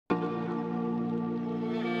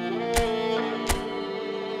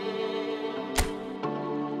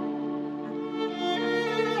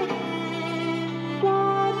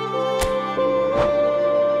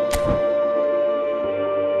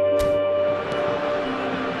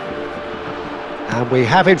And we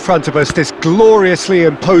have in front of us this gloriously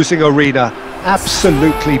imposing arena,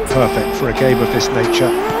 absolutely perfect for a game of this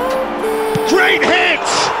nature. Great hit!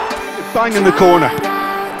 Bang in the corner.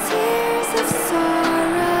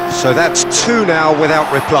 So that's two now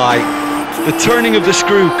without reply. The turning of the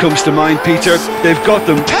screw comes to mind, Peter. They've got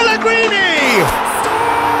them. Pellegrini!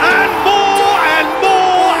 And more, and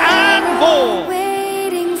more, and more!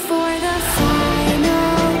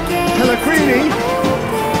 Pellegrini!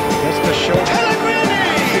 There's the shot. Pellegrini!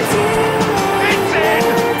 It's in!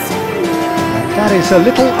 And that is a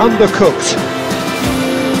little undercooked.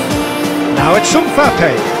 Now it's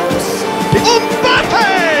Mbappe! Mbappe!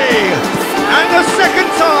 And the second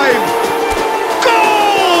time!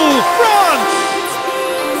 Goal! France!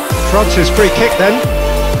 France's free kick then.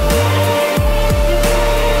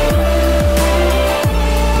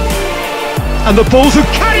 And the ball's a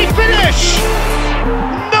can he finish?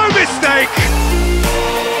 No mistake!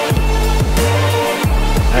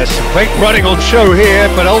 There's some great running on show here,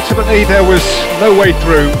 but ultimately there was no way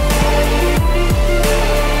through.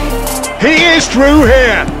 He is through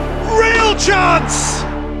here! Real chance!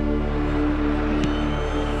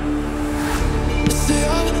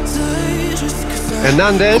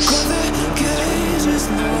 Hernandez.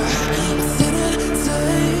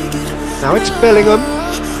 Now it's Bellingham.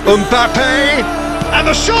 Mbappe. And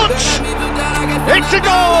the shot! It's a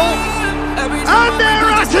goal! And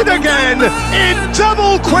they're at it again in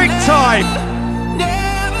double quick time!